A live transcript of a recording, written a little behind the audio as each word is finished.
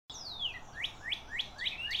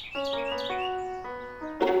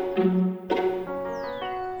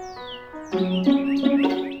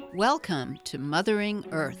Welcome to Mothering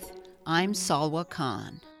Earth. I'm Salwa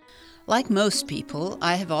Khan. Like most people,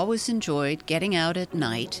 I have always enjoyed getting out at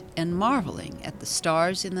night and marveling at the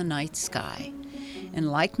stars in the night sky.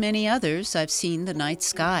 And like many others, I've seen the night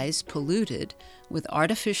skies polluted with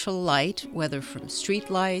artificial light, whether from street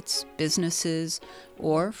lights, businesses,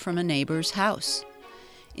 or from a neighbor's house.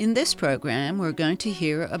 In this program, we're going to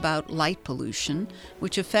hear about light pollution,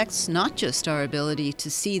 which affects not just our ability to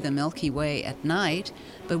see the Milky Way at night,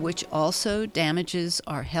 but which also damages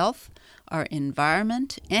our health, our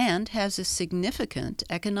environment, and has a significant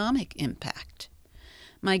economic impact.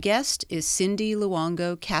 My guest is Cindy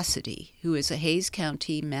Luongo Cassidy, who is a Hays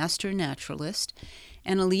County master naturalist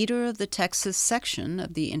and a leader of the Texas section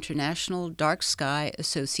of the International Dark Sky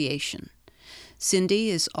Association. Cindy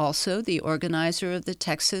is also the organizer of the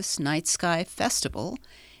Texas Night Sky Festival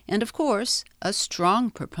and, of course, a strong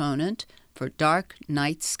proponent for dark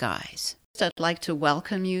night skies. I'd like to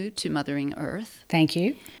welcome you to Mothering Earth. Thank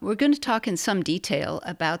you. We're going to talk in some detail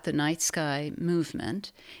about the night sky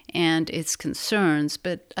movement and its concerns,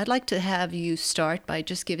 but I'd like to have you start by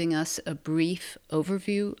just giving us a brief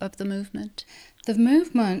overview of the movement. The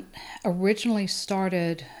movement originally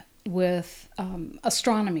started with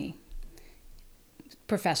astronomy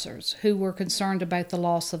professors who were concerned about the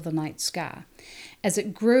loss of the night sky. As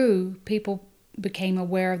it grew, people became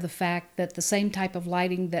aware of the fact that the same type of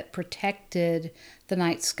lighting that protected the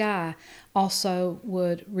night sky also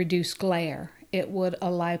would reduce glare. It would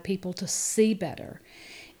allow people to see better.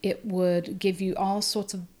 It would give you all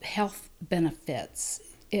sorts of health benefits.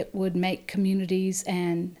 It would make communities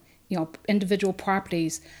and individual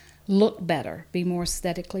properties look better, be more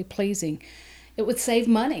aesthetically pleasing. It would save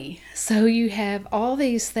money. So you have all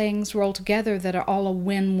these things rolled together that are all a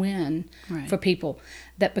win-win for people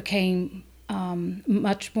that became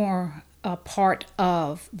much more a part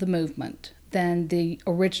of the movement than the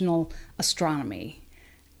original astronomy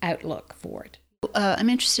outlook for it. I'm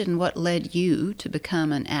interested in what led you to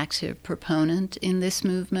become an active proponent in this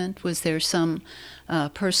movement. Was there some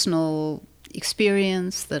personal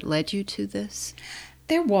experience that led you to this?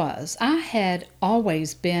 There was. I had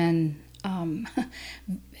always been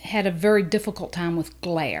had a very difficult time with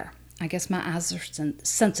glare. I guess my eyes are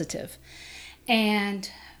sensitive. And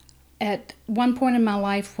at one point in my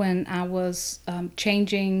life when I was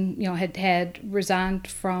changing, had resigned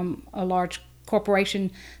from a large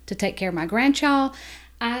corporation to take care of my grandchild,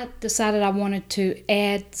 I decided I wanted to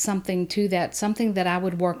add something to that, something that I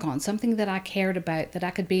would work on, something that I cared about, that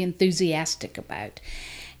I could be enthusiastic about.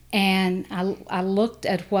 And I looked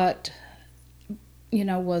at what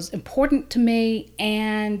was important to me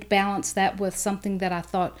and balanced that with something that I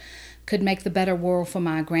thought could make the better world for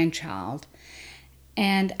my grandchild.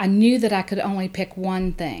 And I knew that I could only pick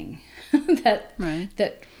one thing that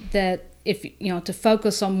if to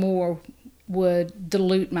focus on more would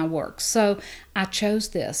dilute my work. So I chose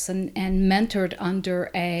this and mentored under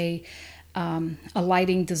a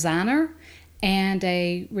lighting designer and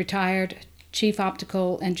a retired chief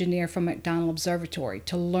optical engineer from McDonnell Observatory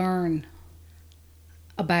to learn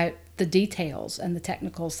about the details and the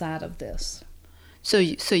technical side of this. So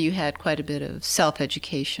you had quite a bit of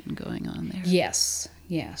self-education going on there. Yes,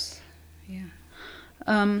 yeah.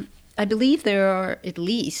 I believe there are at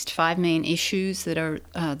least 5 main issues that are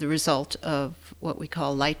the result of what we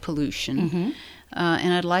call light pollution. Mm-hmm.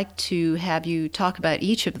 And I'd like to have you talk about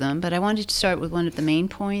each of them, but I wanted to start with one of the main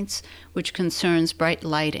points, which concerns bright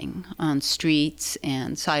lighting on streets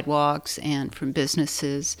and sidewalks and from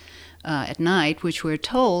businesses at night, which we're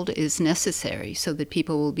told is necessary so that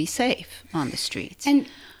people will be safe on the streets. And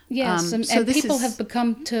yes, and people have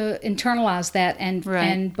become to internalize that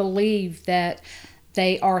and believe that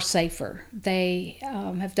they are safer. They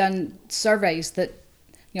have done surveys that,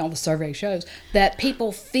 the survey shows that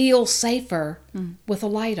people feel safer with a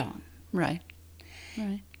light on. Right.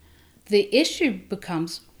 The issue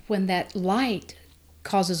becomes when that light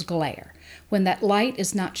causes glare, when that light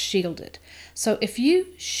is not shielded. So if you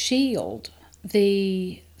shield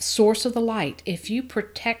the source of the light, if you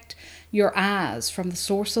protect your eyes from the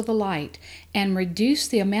source of the light and reduce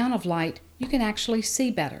the amount of light, you can actually see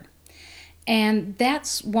better. And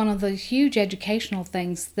that's one of the huge educational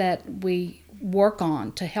things that we work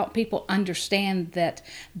on to help people understand that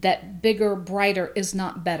bigger, brighter is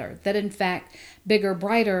not better. That in fact, bigger,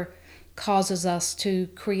 brighter causes us to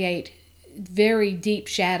create very deep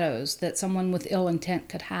shadows that someone with ill intent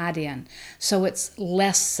could hide in. So it's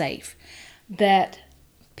less safe. That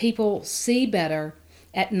people see better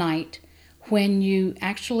at night when you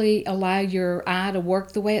actually allow your eye to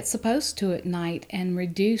work the way it's supposed to at night and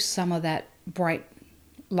reduce some of that bright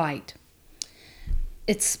light.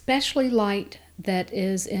 Especially light that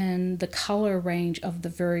is in the color range of the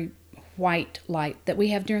very white light that we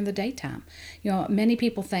have during the daytime. Many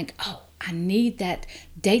people think, oh, I need that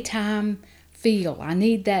daytime feel. I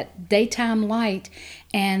need that daytime light,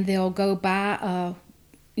 and they'll go buy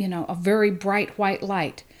a very bright white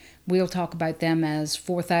light. We'll talk about them as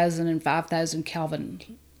 4,000 and 5,000 Kelvin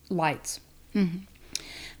lights. Mm-hmm.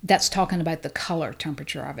 That's talking about the color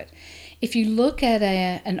temperature of it. If you look at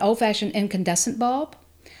an old-fashioned incandescent bulb,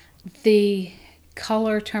 the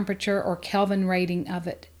color temperature or Kelvin rating of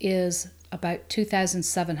it is about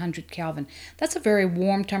 2,700 Kelvin. That's a very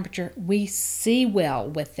warm temperature. We see well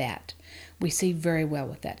with that. We see very well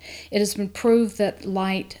with that. It has been proved that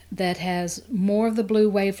light that has more of the blue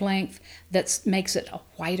wavelength, that makes it a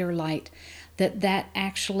whiter light, that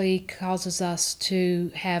actually causes us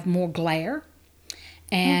to have more glare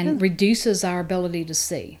and reduces our ability to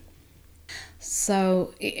see.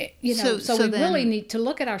 So, we really need to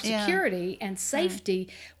look at our security and safety.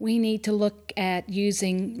 We need to look at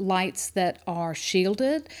using lights that are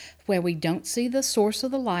shielded, where we don't see the source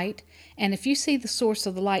of the light. And if you see the source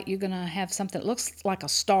of the light, you're going to have something that looks like a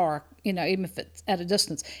star, even if it's at a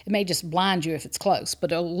distance. It may just blind you if it's close,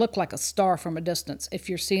 but it'll look like a star from a distance if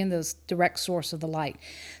you're seeing the direct source of the light.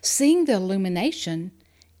 Seeing the illumination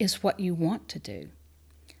is what you want to do.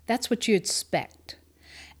 That's what you expect.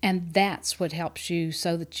 And that's what helps you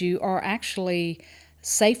so that you are actually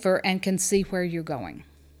safer and can see where you're going.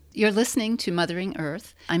 You're listening to Mothering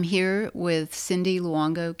Earth. I'm here with Cindy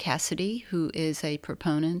Luongo Cassidy, who is a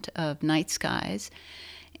proponent of night skies.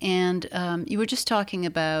 And you were just talking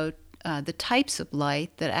about the types of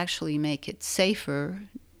light that actually make it safer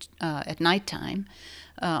at nighttime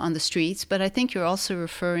on the streets. But I think you're also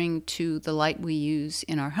referring to the light we use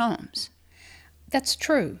in our homes. That's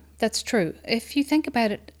true. That's true. If you think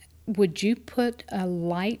about it, would you put a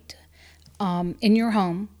light in your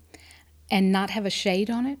home and not have a shade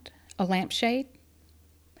on it, a lampshade?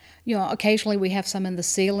 Occasionally we have some in the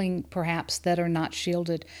ceiling, perhaps, that are not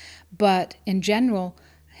shielded. But in general,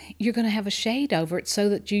 you're going to have a shade over it so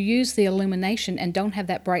that you use the illumination and don't have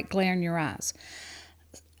that bright glare in your eyes.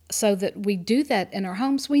 So that we do that in our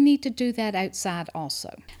homes, we need to do that outside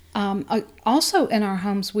also. Also in our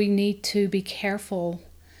homes, we need to be careful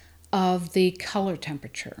of the color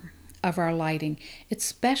temperature of our lighting,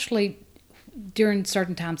 especially during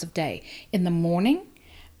certain times of day. In the morning,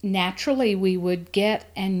 naturally we would get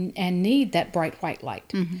and need that bright white light.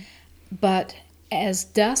 Mm-hmm. But as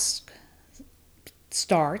dusk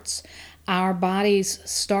starts, our bodies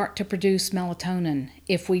start to produce melatonin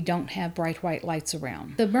if we don't have bright white lights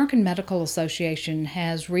around. The American Medical Association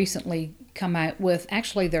has recently come out with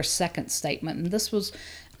actually their second statement, and this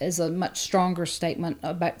is a much stronger statement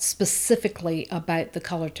specifically about the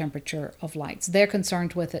color temperature of lights. They're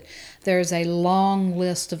concerned with it. There's a long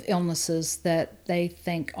list of illnesses that they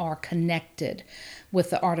think are connected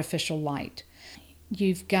with the artificial light.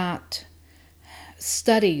 You've got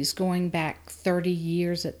studies going back 30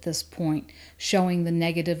 years at this point showing the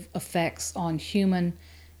negative effects on human,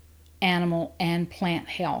 animal, and plant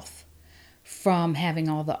health from having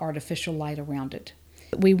all the artificial light around it.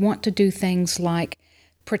 We want to do things like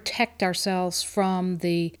protect ourselves from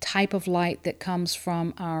the type of light that comes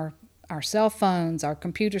from our cell phones, our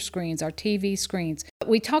computer screens, our TV screens.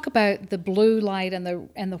 We talk about the blue light and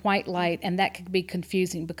the white light, and that can be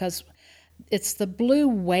confusing because it's the blue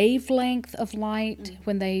wavelength of light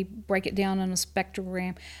when they break it down on a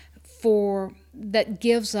spectrogram that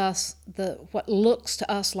gives us what looks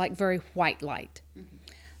to us like very white light. Mm-hmm.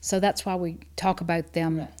 So that's why we talk about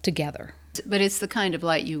them together. But it's the kind of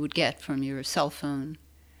light you would get from your cell phone.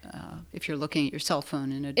 If you're looking at your cell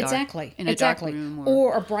phone in a dark dark room,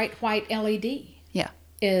 or a bright white LED,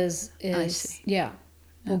 is I see.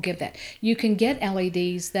 We'll give that. You can get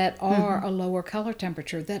LEDs that are a lower color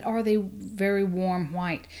temperature, that are the very warm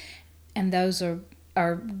white, and those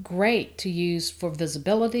are great to use for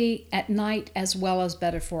visibility at night as well as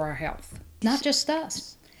better for our health. Not just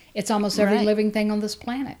us; it's almost every living thing on this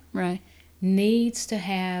planet. Right, needs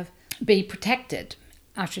to be protected,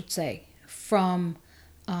 I should say, from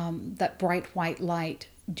that bright white light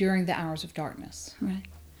during the hours of darkness. Right.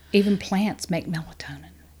 Even plants make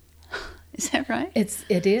melatonin. Is that right?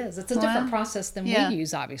 It is. It's a different process than we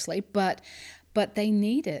use, obviously, but they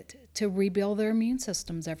need it to rebuild their immune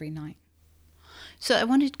systems every night. So I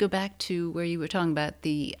wanted to go back to where you were talking about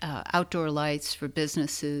the outdoor lights for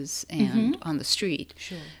businesses and on the street.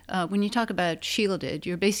 Sure. When you talk about shielded,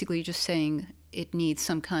 you're basically just saying it needs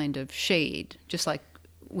some kind of shade, just like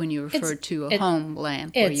when you referred to a home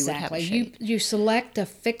lamp where you would have a shade. You select a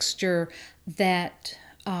fixture that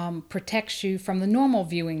protects you from the normal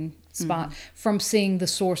viewing spot from seeing the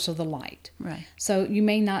source of the light. Right. So you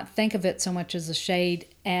may not think of it so much as a shade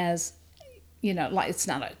as, like it's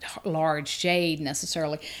not a large shade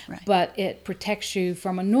necessarily, right. but it protects you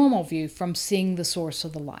from a normal view from seeing the source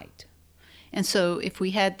of the light. And so if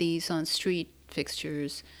we had these on street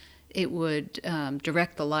fixtures, it would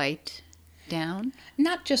direct the light down?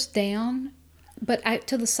 Not just down, but out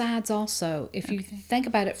to the sides also. If you think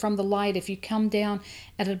about it from the light, if you come down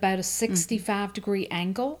at about a 65-degree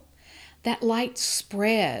angle, that light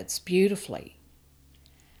spreads beautifully.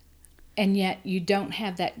 And yet you don't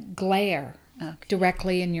have that glare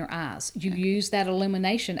directly in your eyes. You use that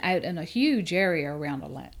illumination out in a huge area around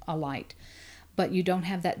a light, but you don't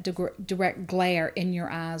have that direct glare in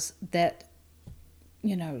your eyes that,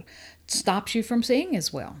 stops you from seeing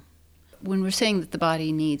as well. When we're saying that the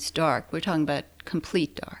body needs dark, we're talking about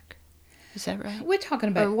complete dark. Is that right? We're talking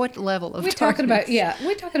about... Or what level of we're darkness?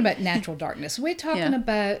 We're talking about natural darkness. We're talking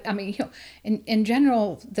about, in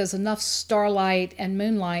general, there's enough starlight and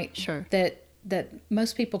moonlight that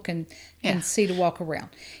most people can see to walk around.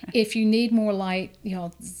 If you need more light,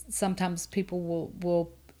 sometimes people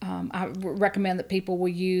will I recommend that people will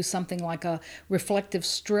use something like a reflective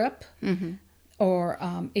strip, or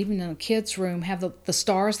even in a kid's room, have the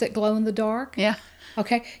stars that glow in the dark. Yeah.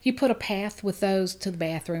 Okay, you put a path with those to the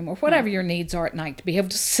bathroom or whatever your needs are at night to be able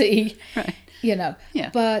to see. Right. Yeah.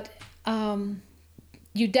 But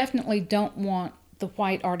you definitely don't want the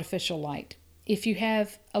white artificial light. If you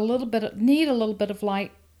have need a little bit of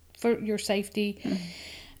light for your safety,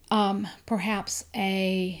 perhaps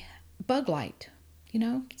a bug light.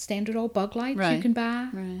 Standard old bug lights you can buy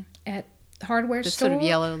at the hardware store. Sort of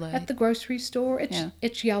yellow light. At the grocery store.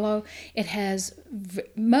 It's yellow. It has,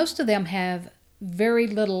 most of them have very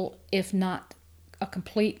little, if not a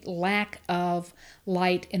complete lack of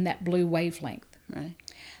light in that blue wavelength. Right.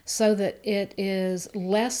 So that it is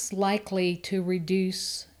less likely to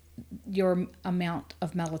reduce your amount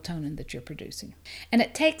of melatonin that you're producing. And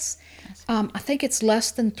it takes, I think it's less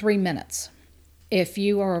than 3 minutes. If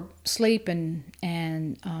you are asleep and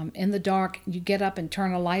in the dark, you get up and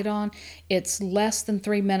turn a light on, it's less than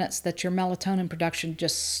 3 minutes that your melatonin production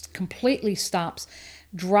just completely stops,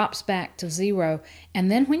 drops back to zero.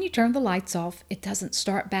 And then when you turn the lights off, it doesn't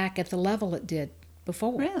start back at the level it did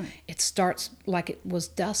before. Really? It starts like it was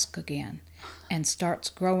dusk again and starts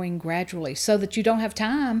growing gradually so that you don't have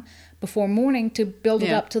time before morning to build it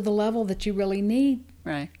up to the level that you really need.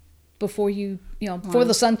 Right. Before before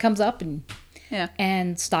the sun comes up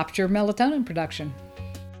and stops your melatonin production.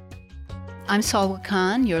 I'm Salwa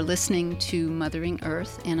Khan. You're listening to Mothering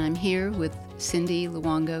Earth, and I'm here with Cindy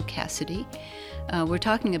Luongo Cassidy. We're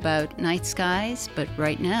talking about night skies, but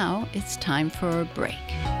right now it's time for a break.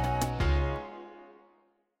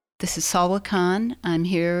 This is Salwa Khan. I'm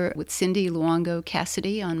here with Cindy Luongo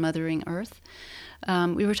Cassidy on Mothering Earth.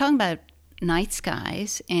 We were talking about night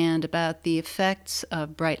skies and about the effects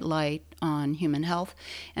of bright light on human health.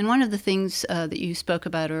 And one of the things that you spoke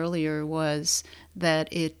about earlier was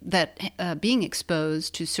that being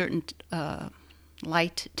exposed to certain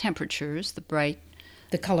light temperatures, the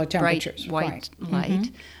color temperatures, bright white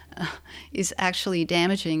light, is actually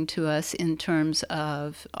damaging to us in terms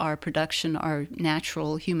of our production, our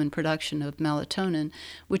natural human production of melatonin,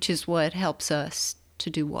 which is what helps us to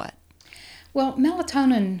do what? Well,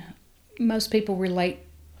 melatonin, most people relate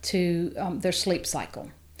to their sleep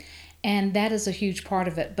cycle. And that is a huge part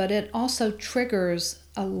of it. But it also triggers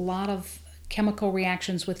a lot of chemical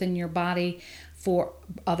reactions within your body for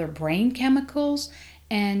other brain chemicals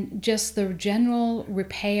and just the general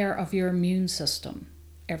repair of your immune system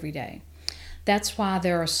every day. That's why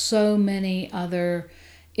there are so many other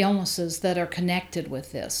illnesses that are connected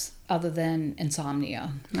with this other than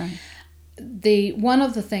insomnia. Right. One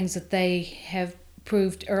of the things that they have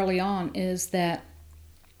proved early on is that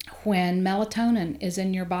when melatonin is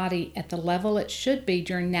in your body at the level it should be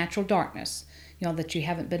during natural darkness, that you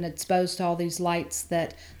haven't been exposed to all these lights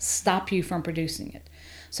that stop you from producing it.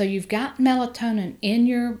 So you've got melatonin in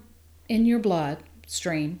your blood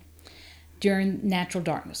stream during natural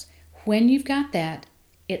darkness. When you've got that,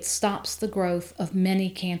 it stops the growth of many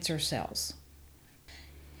cancer cells.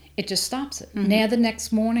 It just stops it. Mm-hmm. Now the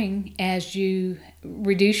next morning, as you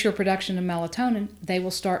reduce your production of melatonin, they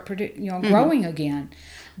will start growing again.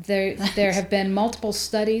 There have been multiple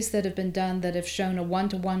studies that have been done that have shown a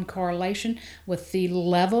 1-to-1 correlation with the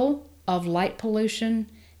level of light pollution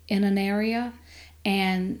in an area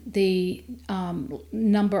and the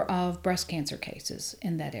number of breast cancer cases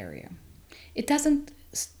in that area. It doesn't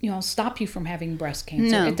stop you from having breast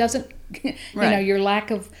cancer. No. It doesn't, Right. your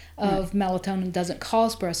lack of melatonin doesn't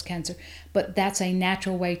cause breast cancer, but that's a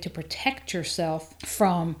natural way to protect yourself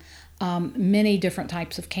from many different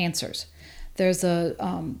types of cancers. There's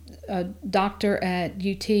a doctor at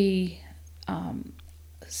UT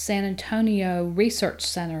San Antonio Research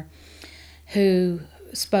Center who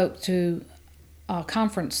spoke to a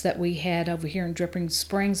conference that we had over here in Dripping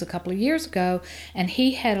Springs a couple of years ago, and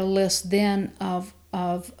he had a list then of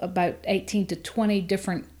about 18 to 20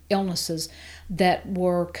 different illnesses that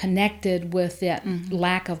were connected with that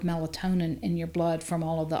lack of melatonin in your blood from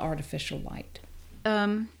all of the artificial light.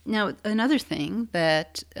 Now, another thing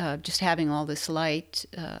that just having all this light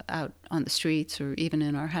out on the streets or even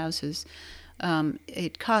in our houses,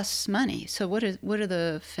 it costs money. So what's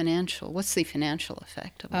the financial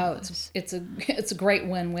effect of all this? It's a great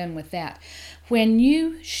win-win with that. When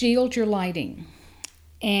you shield your lighting,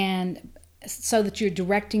 and so that you're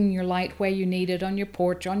directing your light where you need it, on your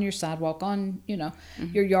porch, on your sidewalk, on your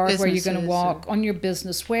yard where you're going to walk, on your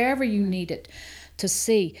business, wherever you need it to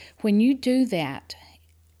see. When you do that,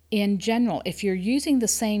 in general, if you're using the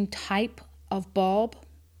same type of bulb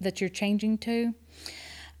that you're changing to,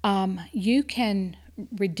 you can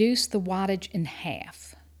reduce the wattage in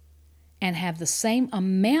half and have the same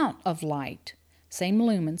amount of light, same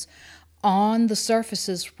lumens, on the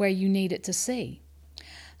surfaces where you need it to see.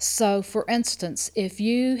 So, for instance, if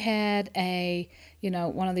you had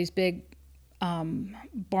one of these big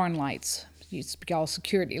barn lights, used to be all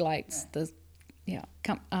security lights,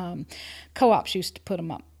 co-ops used to put them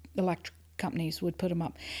up, electric companies would put them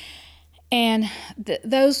up, and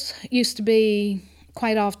those used to be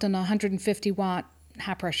quite often 150 watt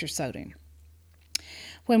high pressure sodium.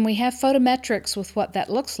 When we have photometrics with what that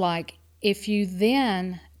looks like, if you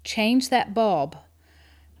then change that bulb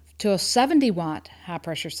to a 70 watt high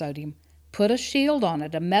pressure sodium, put a shield on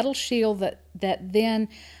it, a metal shield that then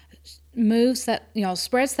moves that,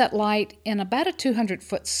 spreads that light in about a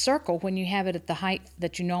 200-foot circle when you have it at the height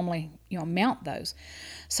that you normally mount those.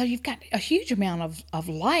 So you've got a huge amount of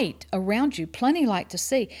light around you, plenty light to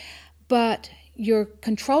see, but you're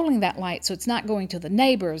controlling that light so it's not going to the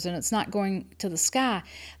neighbors and it's not going to the sky.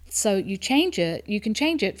 So you can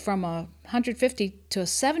change it from a 150 to a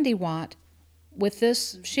 70 watt with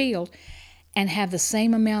this shield and have the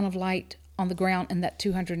same amount of light on the ground in that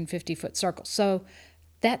 250-foot circle. So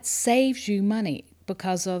that saves you money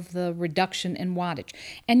because of the reduction in wattage.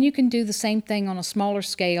 And you can do the same thing on a smaller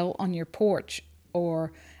scale on your porch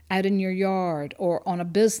or out in your yard or on a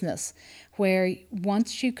business, where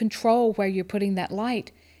once you control where you're putting that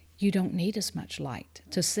light, you don't need as much light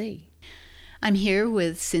to see. I'm here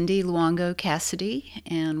with Cindy Luongo Cassidy,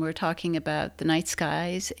 and we're talking about the night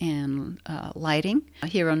skies and lighting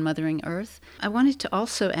here on Mothering Earth. I wanted to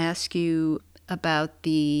also ask you about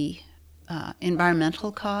the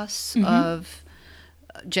environmental costs of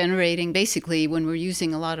generating. Basically, when we're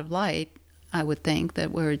using a lot of light, I would think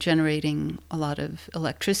that we're generating a lot of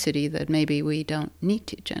electricity that maybe we don't need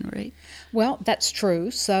to generate. Well, that's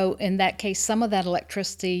true. So in that case, some of that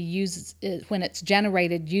electricity when it's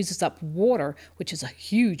generated, uses up water, which is a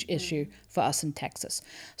huge issue for us in Texas.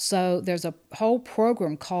 So there's a whole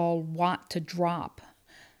program called Watt to Drop,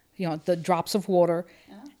 the drops of water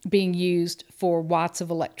being used for watts of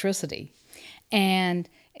electricity. And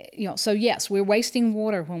so yes, we're wasting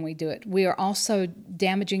water when we do it. We are also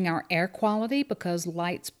damaging our air quality because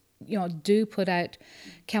lights, do put out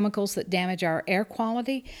chemicals that damage our air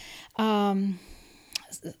quality.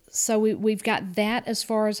 So we've got that as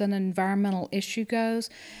far as an environmental issue goes.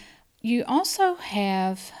 You also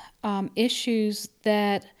have issues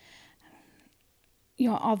that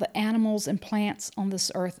all the animals and plants on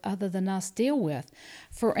this earth other than us deal with.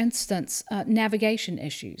 For instance, navigation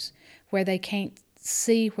issues where they can't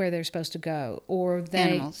see where they're supposed to go, or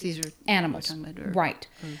These are animals, right?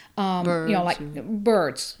 Birds, like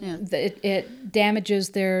birds. Yeah. It damages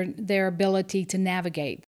their ability to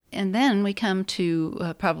navigate. And then we come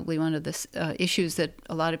to probably one of the issues that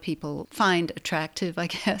a lot of people find attractive, I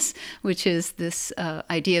guess, which is this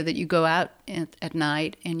idea that you go out at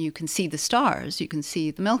night and you can see the stars, you can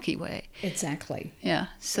see the Milky Way. Exactly. Yeah.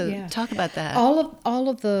 So talk about that. All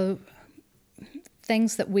of the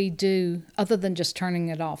things that we do, other than just turning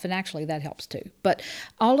it off, and actually that helps too, but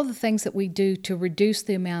all of the things that we do to reduce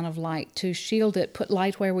the amount of light, to shield it, put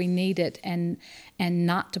light where we need it, and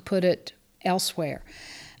not to put it elsewhere.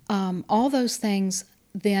 All those things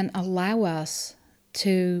then allow us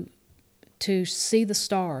to see the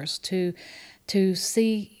stars, to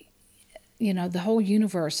see the whole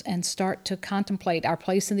universe, and start to contemplate our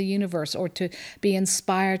place in the universe, or to be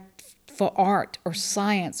inspired for art or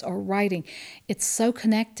science or writing. It's so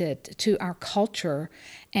connected to our culture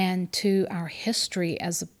and to our history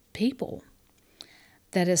as a people.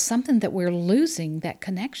 That is something that we're losing that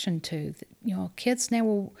connection to. Kids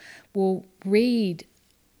now will read,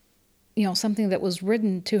 something that was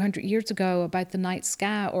written 200 years ago about the night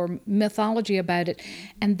sky or mythology about it,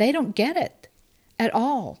 and they don't get it at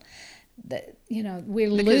all.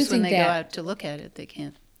 We're losing that. Because when they go out to look at it, they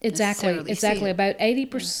can't necessarily see it. About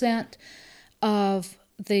 80% of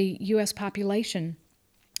the U.S. population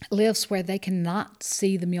lives where they cannot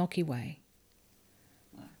see the Milky Way.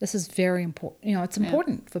 This is very important. It's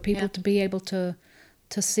important for people to be able to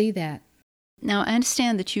see that. Now, I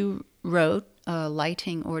understand that you wrote a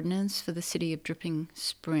lighting ordinance for the city of Dripping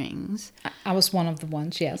Springs. I was one of the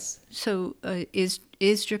ones, yes. So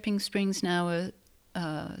is Dripping Springs now a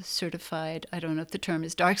certified, I don't know if the term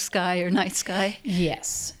is dark sky or night sky?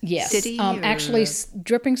 Yes. City? Actually,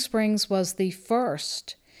 Dripping Springs was the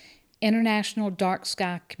first international dark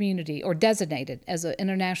sky community, or designated as an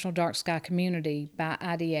international dark sky community by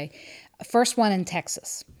IDA. First one in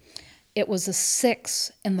Texas. It was the 6th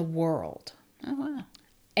in the world. Oh, wow.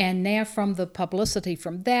 And now from the publicity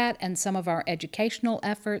from that and some of our educational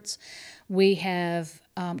efforts, we have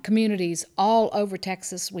communities all over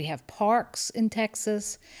Texas. We have parks in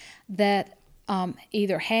Texas that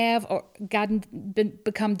either have or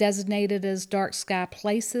become designated as dark sky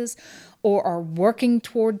places or are working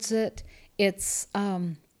towards it. It's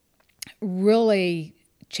really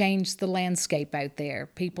changed the landscape out there.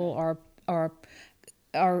 People are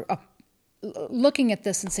looking at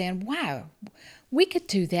this and saying, wow, we could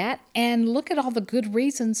do that, and look at all the good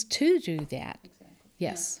reasons to do that. Exactly.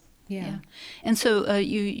 Yes. Yeah. And so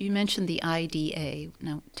you mentioned the IDA.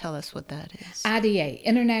 Now tell us what that is. IDA,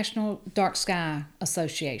 International Dark Sky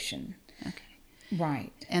Association. Okay.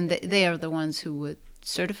 Right. And they are the ones who would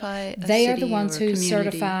certify a city. They are the ones who community.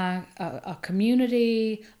 certify a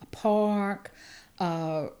community, a park,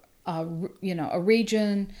 a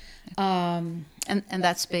region. And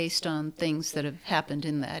that's based on things that have happened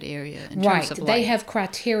in that area in right. terms of light. They have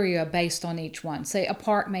criteria based on each one. Say a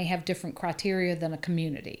park may have different criteria than a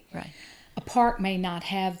community. Right. A park may not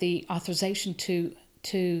have the authorization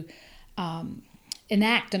to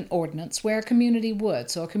enact an ordinance where a community would.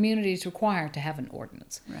 So a community is required to have an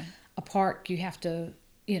ordinance. Right. A park, you have to,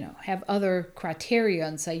 have other criteria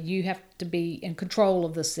and say you have to be in control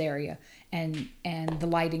of this area and the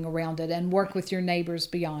lighting around it and work with your neighbors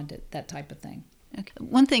beyond it, that type of thing. Okay.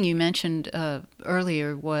 One thing you mentioned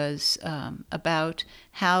earlier was about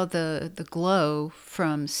how the glow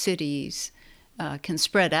from cities can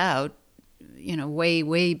spread out, way,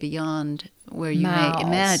 way beyond where you may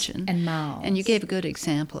imagine. And miles. And you gave a good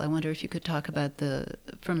example. I wonder if you could talk about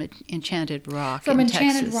from Enchanted Rock from in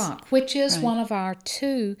Enchanted Texas. Rock, which is Right. one of our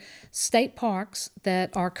 2 state parks that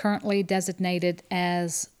are currently designated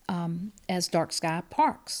as dark sky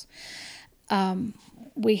parks.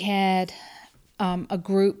 We had a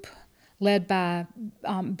group led by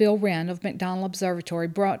Bill Wren of McDonald Observatory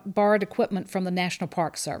borrowed equipment from the National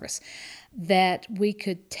Park Service that we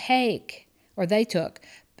could take, or they took,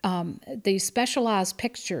 these specialized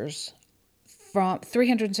pictures from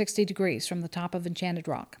 360 degrees from the top of Enchanted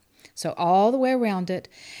Rock. So all the way around it.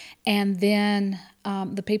 And then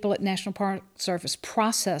the people at National Park Service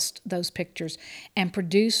processed those pictures and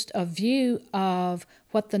produced a view of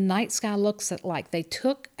what the night sky looks like. They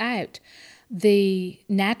took out the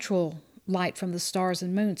natural light from the stars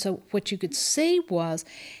and moon. So what you could see was,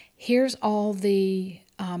 here's all the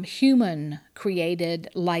human-created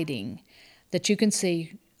lighting that you can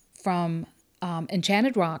see from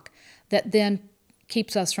Enchanted Rock that then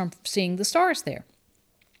keeps us from seeing the stars there.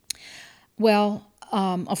 Well,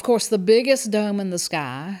 of course, the biggest dome in the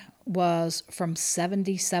sky was from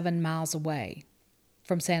 77 miles away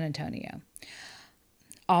from San Antonio.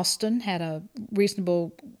 Austin had a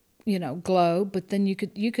reasonable, glow, but then you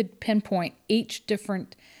could pinpoint each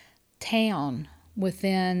different town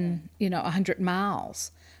within 100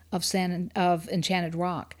 miles of Enchanted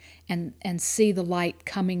Rock and see the light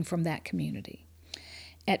coming from that community.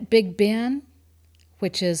 At Big Bend,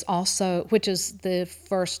 which is the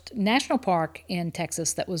first national park in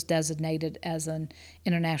Texas that was designated as an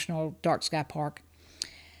international dark sky park,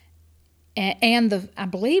 and I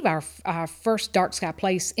believe our first dark sky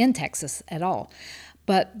place in Texas at all.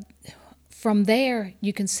 But from there,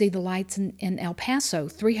 you can see the lights in El Paso,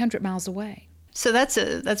 300 miles away. So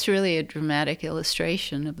that's really a dramatic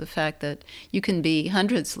illustration of the fact that you can be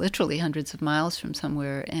literally hundreds of miles from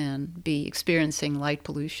somewhere and be experiencing light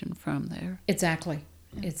pollution from there. Exactly.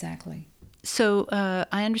 So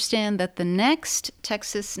I understand that the next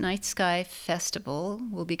Texas Night Sky Festival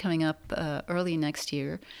will be coming up early next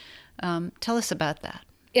year. Tell us about that.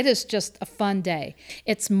 It is just a fun day.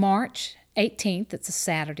 It's March 18th. It's a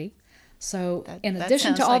Saturday. So in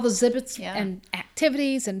addition to all the exhibits and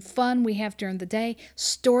activities and fun we have during the day,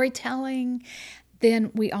 storytelling,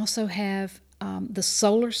 then we also have the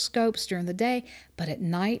solar scopes during the day, but at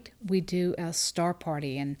night we do a star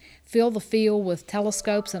party and fill the field with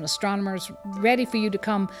telescopes and astronomers ready for you to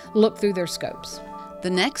come look through their scopes.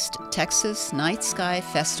 The next Texas Night Sky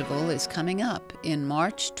Festival is coming up in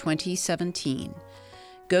March 2017.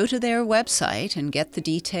 Go to their website and get the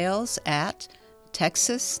details at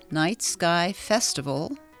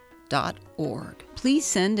texasnightskyfestival.org. Please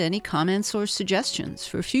send any comments or suggestions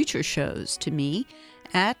for future shows to me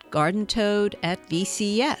at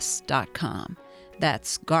gardentoad@vcs.com.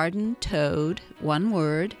 That's gardentoad, one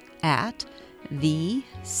word, at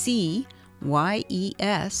vcyes.com.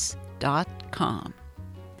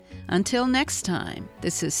 Until next time,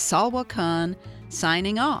 this is Salwa Khan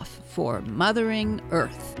signing off for Mothering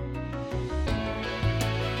Earth.